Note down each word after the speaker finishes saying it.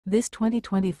This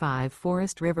 2025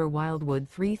 Forest River Wildwood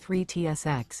 33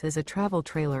 TSX is a travel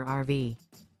trailer RV.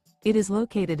 It is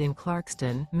located in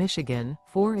Clarkston, Michigan,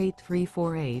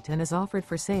 48348 and is offered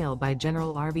for sale by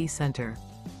General RV Center.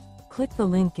 Click the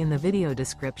link in the video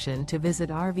description to visit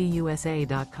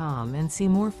RVUSA.com and see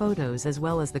more photos as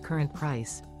well as the current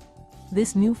price.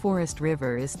 This new Forest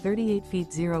River is 38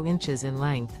 feet 0 inches in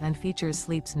length and features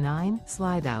sleeps 9,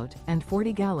 Slideout, and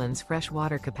 40 gallons fresh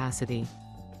water capacity.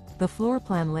 The floor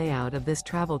plan layout of this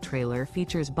travel trailer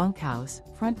features bunkhouse,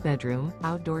 front bedroom,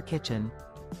 outdoor kitchen.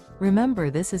 Remember,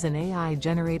 this is an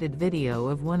AI-generated video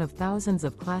of one of thousands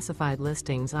of classified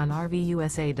listings on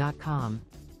RVUSA.com.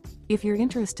 If you're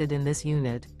interested in this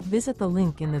unit, visit the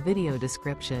link in the video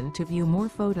description to view more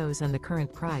photos and the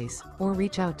current price, or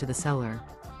reach out to the seller.